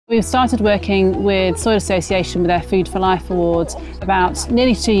We've started working with Soil Association with their Food for Life Awards about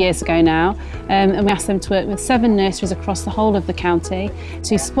nearly 2 years ago now, and we asked them to work with 7 nurseries across the whole of the county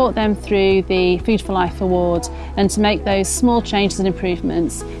to support them through the Food for Life Award and to make those small changes and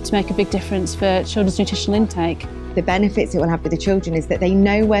improvements to make a big difference for children's nutritional intake. The benefits it will have with the children is that they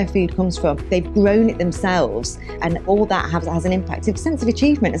know where food comes from, they've grown it themselves, and all that has an impact, a sense of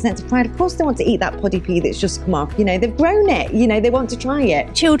achievement, a sense of pride. Of course they want to eat that poddy pea that's just come off, they've grown it, they want to try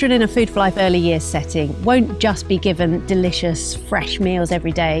it. Children in a Food for Life early years setting won't just be given delicious, fresh meals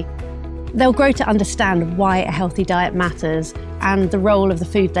every day. They'll grow to understand why a healthy diet matters and the role of the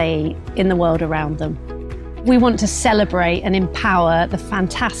food they eat in the world around them. We want to celebrate and empower the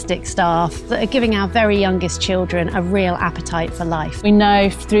fantastic staff that are giving our very youngest children a real appetite for life. We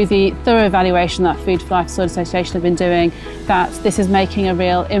know through the thorough evaluation that Food for Life Soil Association have been doing that this is making a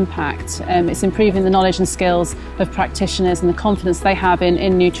real impact. It's improving the knowledge and skills of practitioners and the confidence they have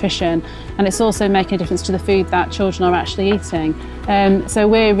in nutrition, and it's also making a difference to the food that children are actually eating. So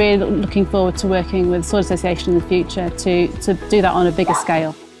we're really looking forward to working with the Soil Association in the future to do that on a bigger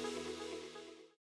scale.